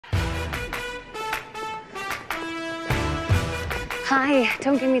Hi,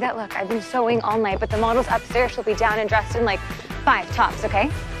 don't give me that look. I've been sewing all night, but the model's upstairs. She'll be down and dressed in like 5 tops,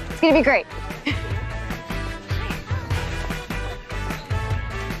 okay? It's gonna be great.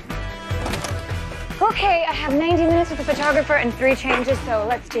 Okay, I have 90 minutes with the photographer and 3 changes, so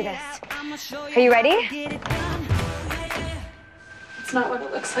let's do this. Are you ready? It's not what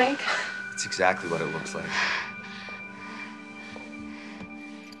it looks like. It's exactly what it looks like.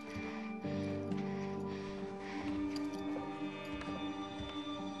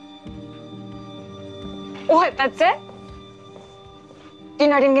 What, that's it? You're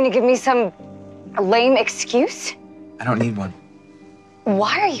not even gonna give me some lame excuse? I don't need one.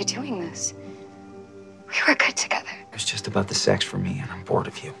 Why are you doing this? We were good together. It's just about the sex for me, and I'm bored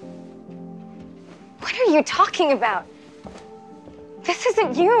of you. What are you talking about? This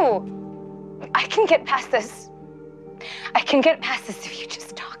isn't you. I can get past this. I can get past this if you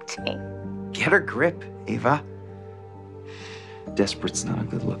just talk to me. Get her grip, Ava. Desperate's not a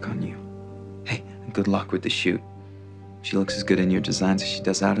good look on you. Hey, and good luck with the shoot. She looks as good in your designs as she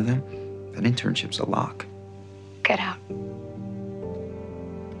does out of them. That internship's a lock. Get out.